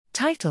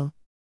Title: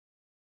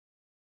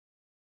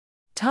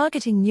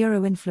 Targeting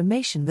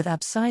neuroinflammation with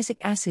abscisic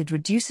acid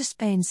reduces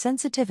pain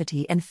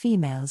sensitivity in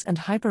females and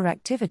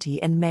hyperactivity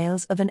in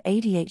males of an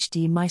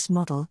ADHD mice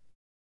model.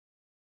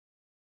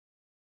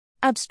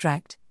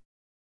 Abstract.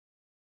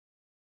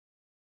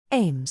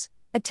 Aims: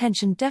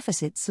 Attention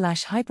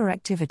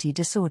deficit/hyperactivity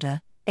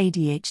disorder,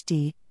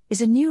 ADHD,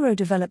 is a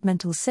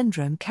neurodevelopmental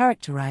syndrome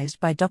characterized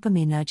by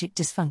dopaminergic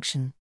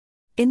dysfunction.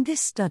 In this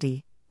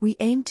study, we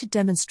aim to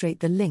demonstrate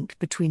the link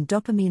between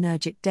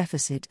dopaminergic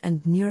deficit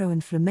and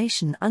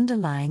neuroinflammation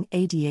underlying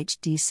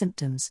ADHD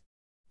symptoms.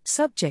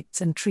 Subjects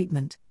and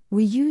treatment: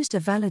 we used a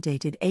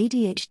validated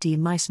ADHD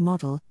mice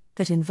model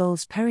that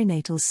involves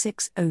perinatal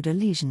 6-odor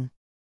lesion.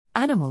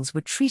 Animals were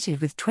treated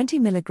with 20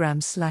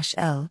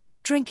 mg/L,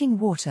 drinking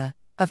water,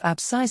 of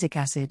abscisic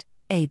acid,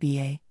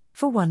 ABA,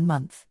 for 1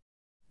 month.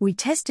 We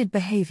tested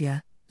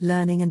behavior,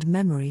 learning and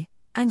memory,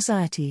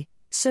 anxiety,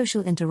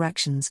 social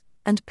interactions,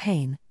 and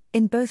pain,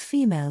 in both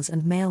females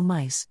and male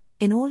mice,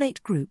 in all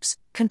 8 groups,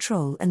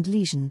 control and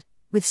lesioned,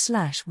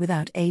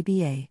 with/without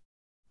ABA.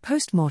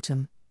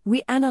 Post-mortem,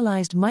 we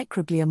analyzed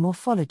microglia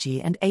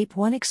morphology and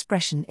APE1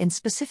 expression in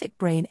specific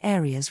brain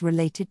areas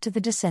related to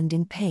the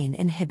descending pain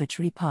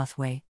inhibitory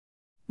pathway.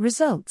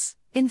 Results: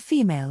 in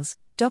females,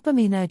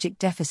 dopaminergic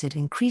deficit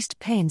increased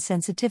pain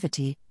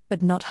sensitivity,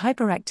 but not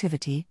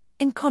hyperactivity,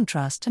 in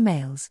contrast to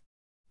males.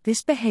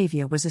 This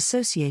behavior was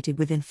associated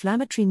with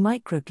inflammatory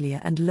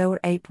microglia and lower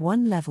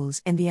APE1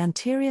 levels in the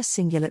anterior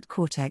cingulate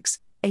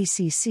cortex,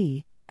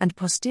 ACC, and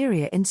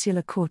posterior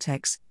insular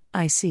cortex,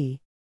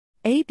 IC.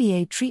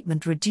 ABA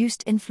treatment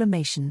reduced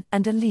inflammation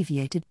and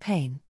alleviated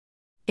pain.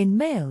 In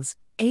males,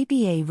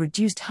 ABA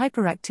reduced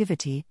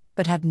hyperactivity,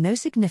 but had no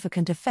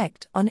significant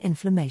effect on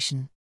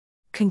inflammation.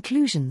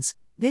 Conclusions: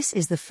 this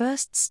is the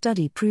first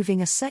study proving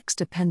a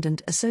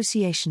sex-dependent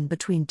association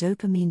between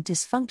dopamine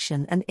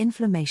dysfunction and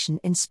inflammation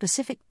in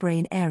specific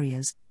brain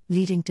areas,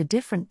 leading to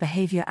different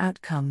behavior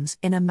outcomes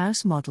in a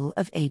mouse model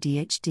of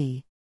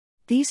ADHD.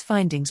 These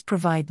findings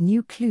provide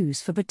new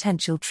clues for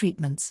potential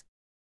treatments.